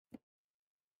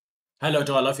Hello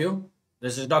to all of you.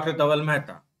 This is Dr. Dhaval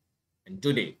Maheta, and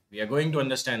today we are going to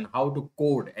understand how to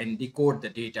code and decode the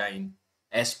data in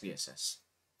SPSS.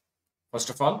 First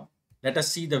of all, let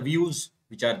us see the views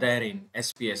which are there in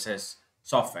SPSS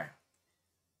software.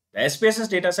 The SPSS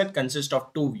dataset consists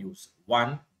of two views,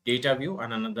 one data view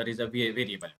and another is a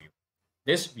variable view.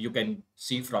 This you can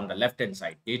see from the left hand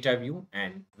side, data view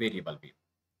and variable view.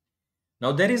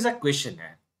 Now there is a question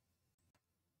here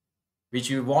which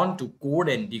we want to code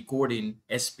and decode in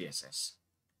SPSS.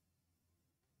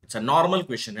 It's a normal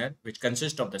questionnaire which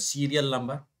consists of the serial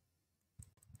number,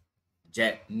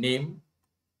 name,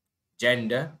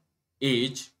 gender,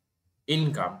 age,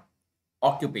 income,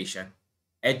 occupation,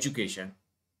 education.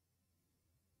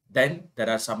 Then there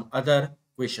are some other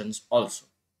questions also.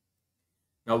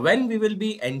 Now, when we will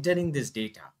be entering this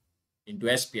data into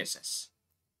SPSS,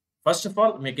 first of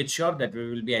all, make it sure that we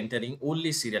will be entering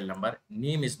only serial number.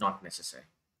 Name is not necessary.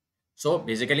 So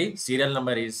basically, serial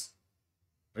number is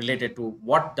related to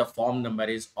what the form number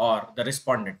is or the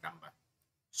respondent number.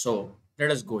 So let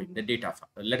us go in the data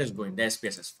file. Let us go in the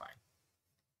SPSS file.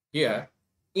 Here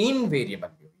in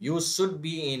variable view, you should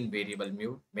be in variable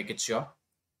view. Make it sure.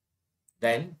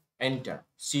 Then enter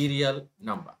serial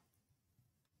number.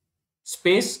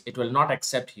 Space, it will not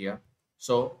accept here.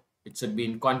 So it should be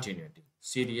in continuity.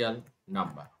 Serial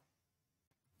number.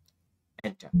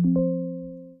 Enter.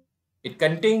 It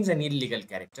contains an illegal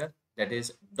character. That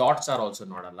is, dots are also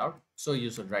not allowed. So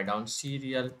you should write down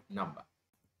serial number.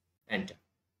 Enter.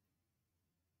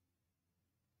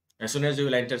 As soon as you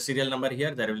will enter serial number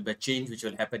here, there will be a change which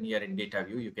will happen here in data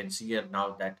view. You can see here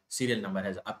now that serial number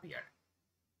has appeared.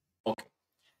 Okay.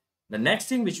 The next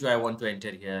thing which I want to enter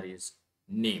here is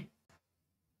name.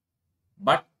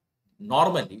 But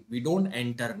normally we don't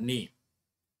enter name.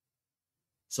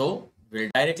 So we'll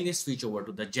directly switch over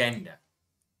to the gender.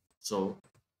 So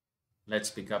let's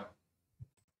pick up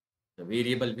the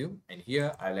variable view and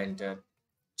here I'll enter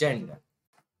gender.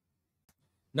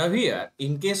 Now here,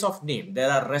 in case of name,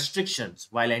 there are restrictions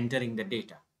while entering the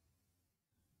data.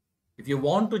 If you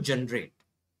want to generate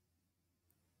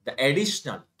the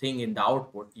additional thing in the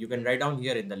output, you can write down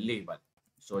here in the label.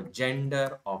 So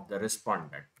gender of the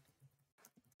respondent.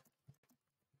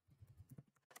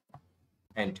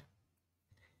 Enter.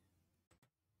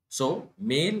 So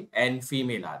male and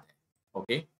female are there.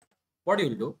 Okay. What you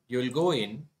will do? You will go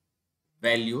in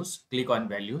values, click on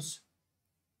values,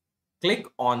 click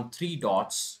on three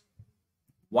dots,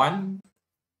 one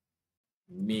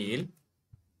male,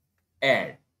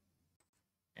 add,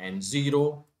 and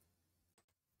 0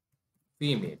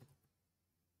 female,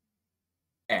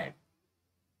 add.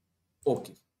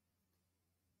 Okay.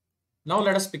 Now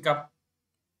let us pick up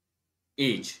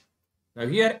age. Now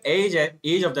here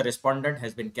age of the respondent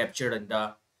has been captured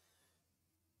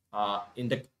in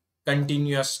the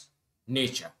continuous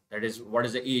nature. That is, what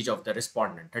is the age of the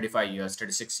respondent? 35 years,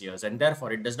 36 years, and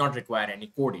therefore it does not require any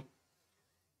coding.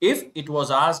 If it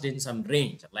was asked in some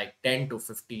range like 10 to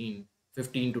 15,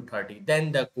 15 to 30,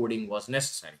 then the coding was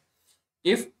necessary.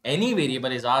 If any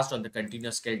variable is asked on the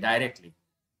continuous scale directly,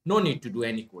 no need to do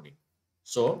any coding.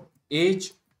 So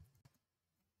age,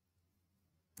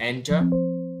 enter.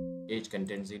 Age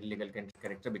contains illegal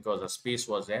character because a space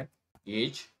was there.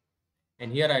 Age,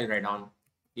 and here I'll write down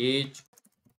age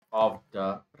of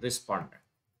the respondent.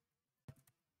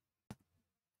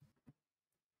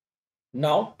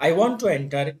 Now I want to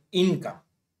enter income.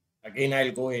 Again,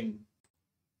 I'll go in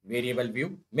variable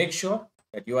view. Make sure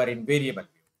that you are in variable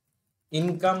view.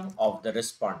 Income of the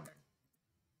respondent.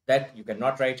 That you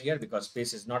cannot write here because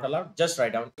space is not allowed. Just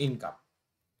write down income.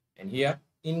 And here,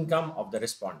 income of the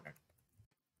respondent.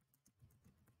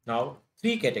 Now,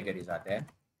 three categories are there.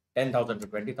 10,000 to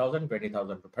 20,000,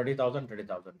 20,000 to 30,000,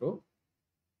 30,000 to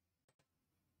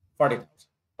 40,000.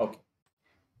 Okay.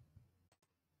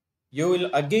 You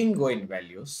will again go in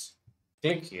values.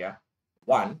 Click here.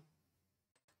 1,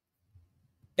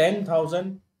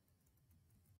 10,000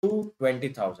 to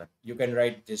 20,000. You can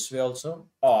write this way also,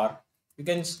 or you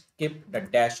can skip the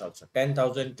dash also.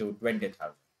 10,000 to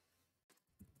 20,000.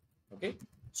 Okay.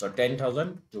 So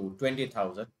 10,000 to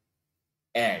 20,000.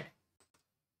 Add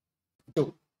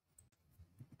 2.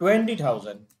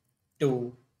 20,000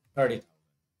 to 30,000.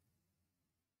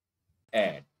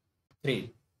 Add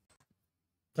 3.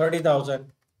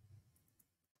 30,000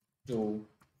 to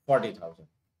 40,000.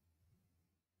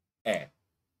 Add.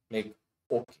 Click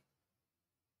OK.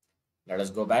 Let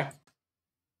us go back.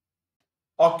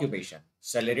 Occupation,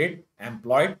 salaried,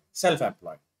 employed,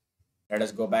 self-employed. Let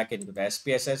us go back into the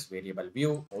SPSS variable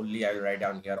view. Only I will write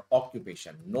down here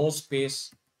occupation. No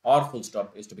space or full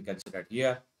stop is to be considered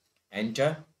here.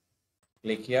 Enter.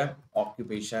 Click here.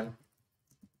 Occupation.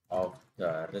 of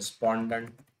the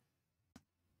respondent.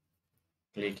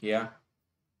 Click here.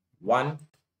 1,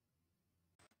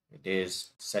 it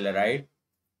is salaried.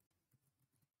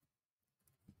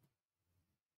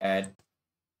 Add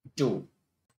 2,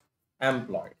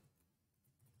 employed.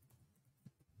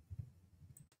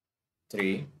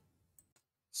 3,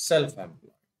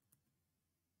 self-employed.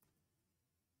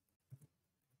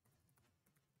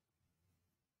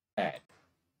 Add.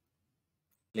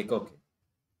 Click OK.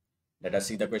 Let us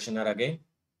see the questionnaire again.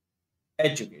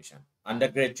 Education,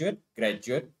 undergraduate,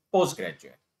 graduate,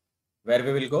 postgraduate. Where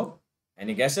we will go?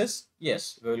 Any guesses?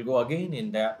 Yes, we will go again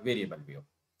in the variable view.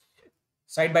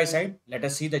 Side by side, let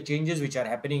us see the changes which are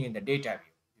happening in the data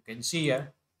view. You can see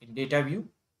here in data view.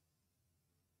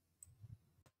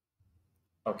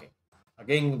 Okay.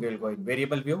 Again, we will go in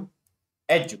variable view.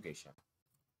 Education.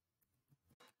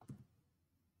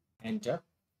 Enter.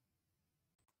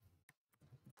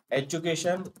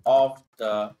 Education of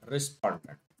the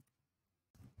respondent.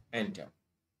 Enter.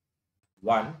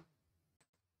 1.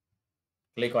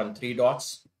 Click on 3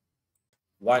 dots.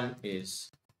 1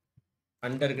 is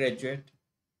undergraduate.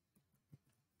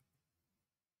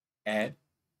 Add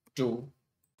 2,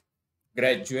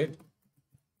 graduate.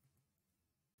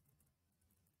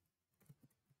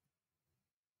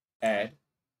 Add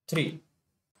 3,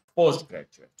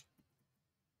 postgraduate.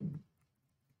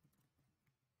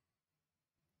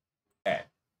 Add.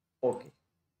 Okay.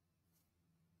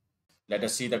 Let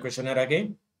us see the questionnaire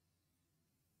again.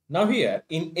 Now here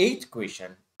in 8th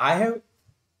question, I have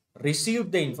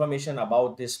received the information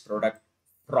about this product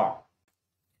from.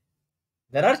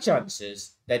 There are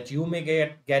chances that you may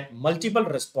get multiple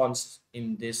responses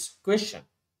in this question.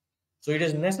 So it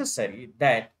is necessary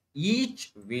that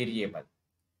each variable,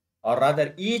 or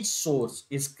rather each source,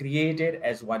 is created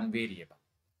as one variable.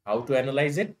 How to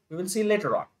analyze it, we will see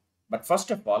later on. But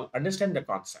first of all, understand the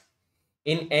concept.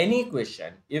 In any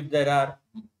question, if there are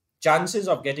chances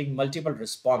of getting multiple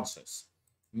responses,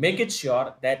 make it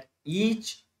sure that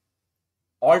each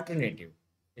alternative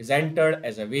is entered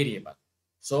as a variable.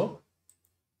 So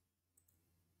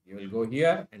you will go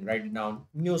here and write down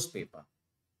newspaper.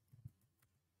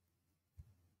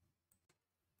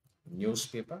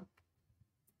 Newspaper.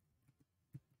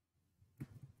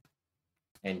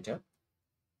 Enter.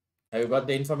 Have you got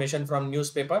the information from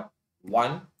newspaper?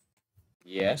 1,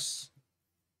 yes.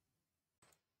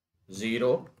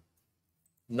 0,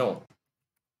 no.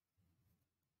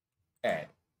 Add.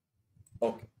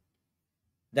 Okay.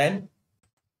 Then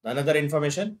another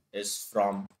information is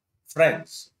from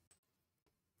friends.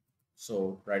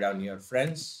 So write down here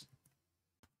friends.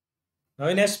 Now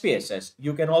in SPSS,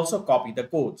 you can also copy the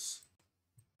codes.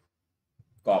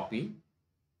 Copy.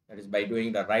 That is by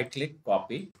doing the right click,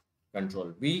 copy,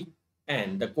 Control V,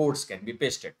 and the codes can be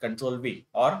pasted. Control V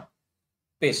or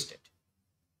paste it.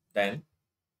 Then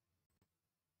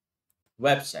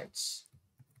websites.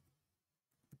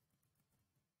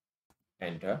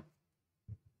 Enter.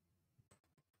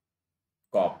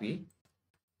 Copy.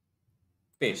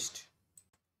 Paste.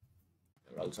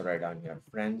 I'll also write down here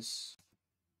friends,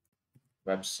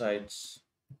 websites,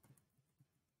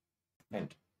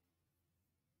 enter.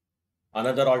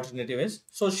 Another alternative is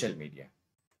social media.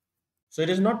 So it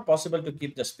is not possible to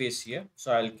keep the space here.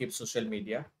 So I'll keep social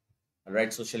media. I'll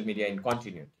write social media in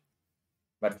continuity.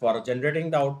 But for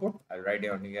generating the output, I'll write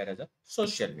down here as a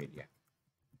social media.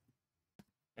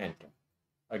 Enter.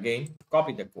 Again,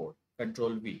 copy the code.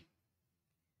 Control V.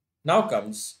 Now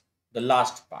comes the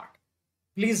last part.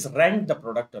 Please rank the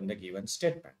product on the given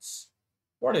statements.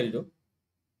 What I'll do,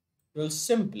 we'll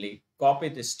simply copy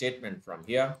this statement from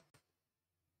here,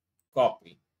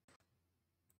 copy,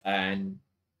 and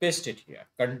paste it here.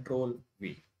 Control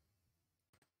V.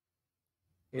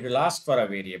 It will ask for a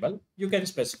variable. You can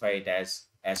specify it as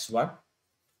S1.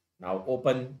 Now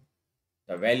open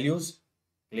the values.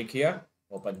 Click here.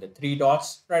 Open the 3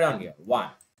 dots. Right down here. 1.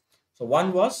 So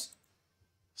 1 was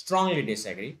strongly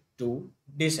disagree. 2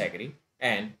 disagree.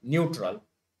 And neutral.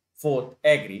 4th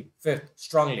agree. 5th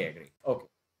strongly agree. Okay.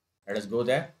 Let us go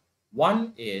there.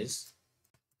 1 is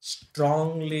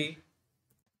strongly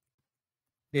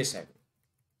disagree.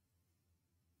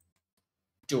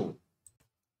 2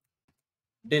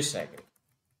 disagree.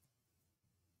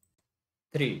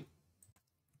 3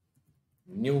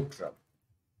 neutral.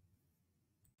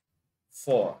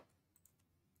 4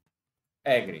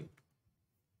 agree.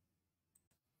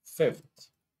 5th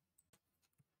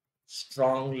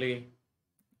strongly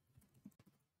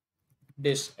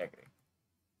disagree.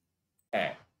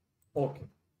 Add. Okay.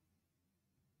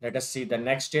 Let us see the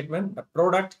next statement.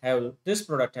 This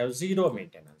product has 0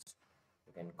 maintenance.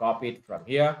 You can copy it from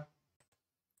here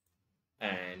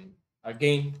and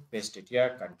Again, paste it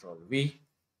here, Control V.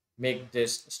 Make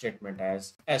this statement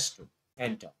as S2.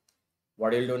 Enter.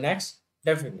 What you'll do next?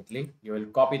 Definitely, you will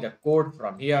copy the code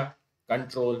from here,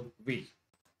 Control V.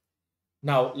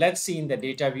 Now, let's see in the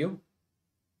data view,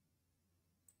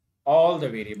 all the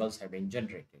variables have been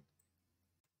generated.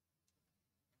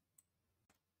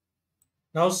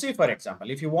 Now, see for example,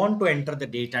 if you want to enter the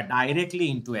data directly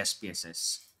into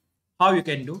SPSS, how you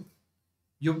can do?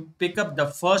 You pick up the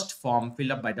first form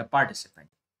filled up by the participant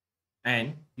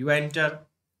and you enter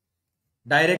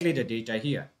directly the data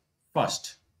here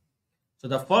first. So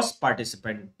the first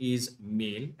participant is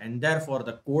male and therefore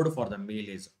the code for the male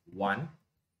is 1.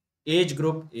 Age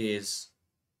group is,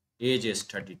 age is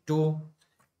 32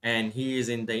 and he is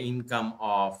in the income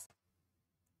of,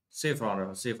 say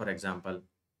for example,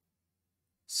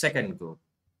 second group,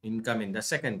 income in the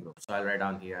second group. So I'll write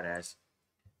down here as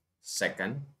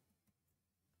second.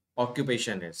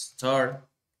 Occupation is third.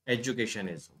 Education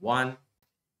is 1.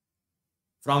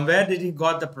 From where did he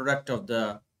got the product of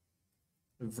the,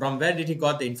 from where did he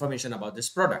got the information about this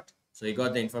product? So he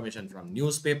got the information from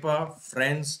newspaper,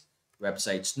 friends,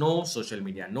 websites, no, social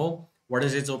media, no. What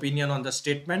is his opinion on the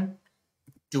statement?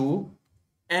 2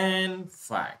 and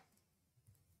 5.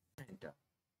 Enter.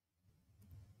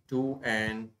 2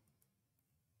 and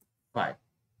 5.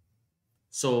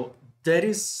 So there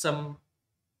is some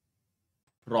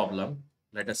problem.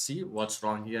 Let us see what's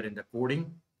wrong here in the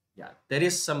coding. Yeah, there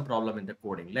is some problem in the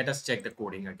coding. Let us check the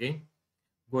coding again.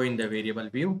 Go in the variable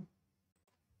view.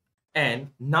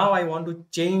 And now I want to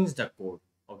change the code.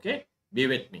 Okay, be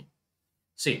with me.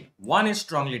 See, 1 is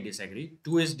strongly disagree,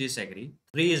 2 is disagree,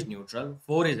 3 is neutral,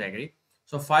 4 is agree.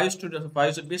 So 5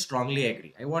 should be strongly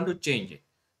agree. I want to change it.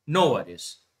 No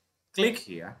worries. Click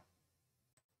here.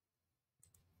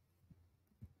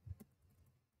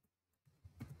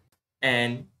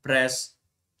 And press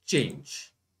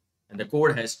change. And the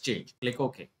code has changed. Click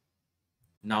OK.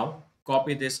 Now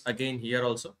copy this again here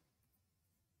also.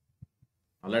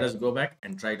 Now let us go back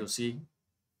and try to see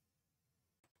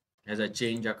has a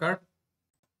change occurred.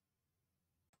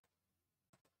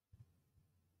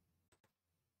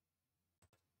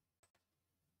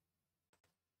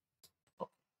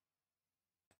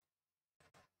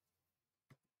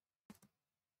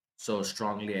 So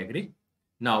strongly agree.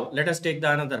 Now let us take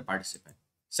the another participant.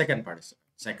 Second participant.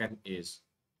 Second is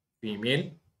female.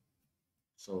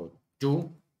 So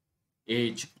 2,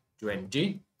 age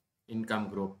 20, income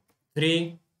group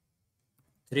 3,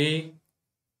 3,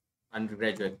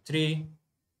 undergraduate 3,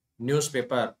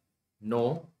 newspaper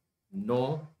no,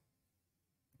 no,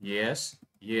 yes,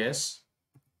 yes,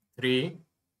 3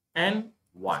 and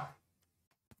 1.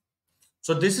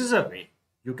 So this is a way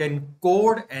you can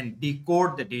code and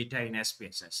decode the data in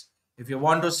SPSS. If you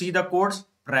want to see the codes,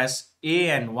 press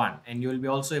A and 1 and you will be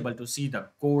also able to see the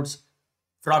codes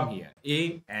from here,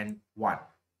 A and 1.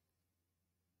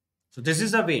 So this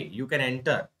is a way you can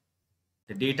enter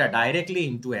the data directly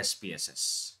into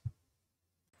SPSS.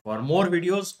 For more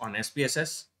videos on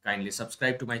SPSS, kindly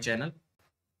subscribe to my channel.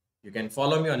 You can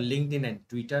follow me on LinkedIn and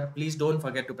Twitter. Please don't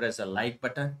forget to press the like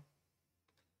button.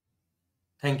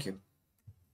 Thank you.